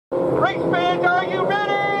Race fans, are you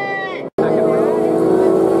ready? Second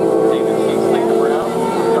row. David Sheets leading around.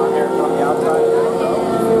 John Harris on the outside.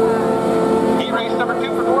 Heat race number 2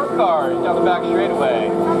 for Dwarf cars down the back straightaway.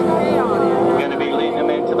 Going to be leading them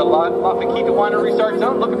into the lot off the Keep the Winery restart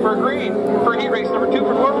zone, looking for a green. For heat race number 2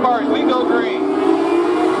 for Dwarf cars, we go green.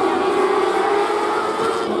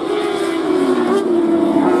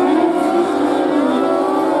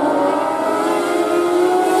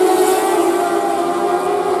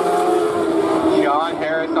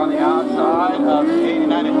 On the outside of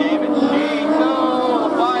 89 and Damon Sheets. Oh,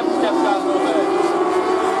 the 5 steps out a little bit.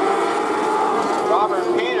 Robert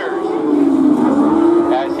Peters,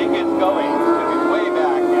 as he gets going, he's going to be way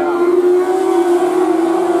back now.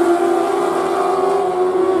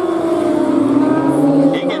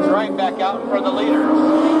 He gets right back out in front of the leaders.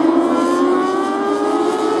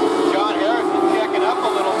 John Harrison checking up a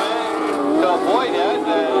little bit to avoid that.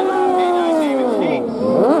 89 Damon Sheets.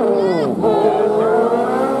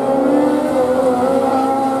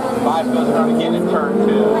 Goes around again in turn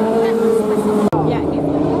 2.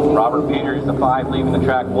 Robert Peters, the 5, leaving the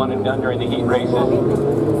track 1 and done during the heat races.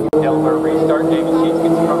 Delaware restart. David Sheets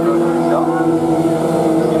gets the front row to himself.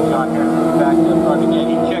 See John Harrison back to the front again.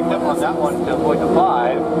 He checked up on that one to avoid the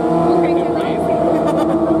 5.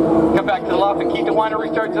 Come back to the loft and keep the Winery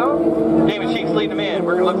restart zone. David Sheets leading them in.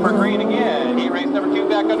 We're going to look for green again. Heat race number 2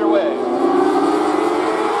 back underway.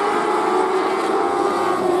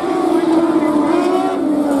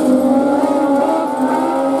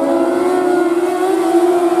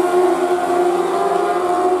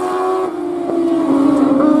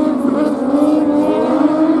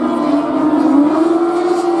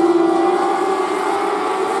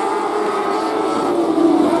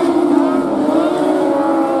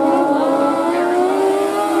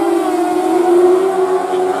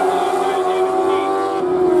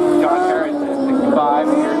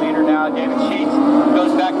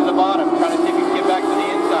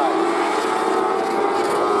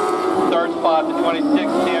 Third spot, the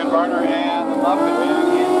 26, Varner and the Muffin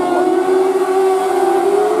Man.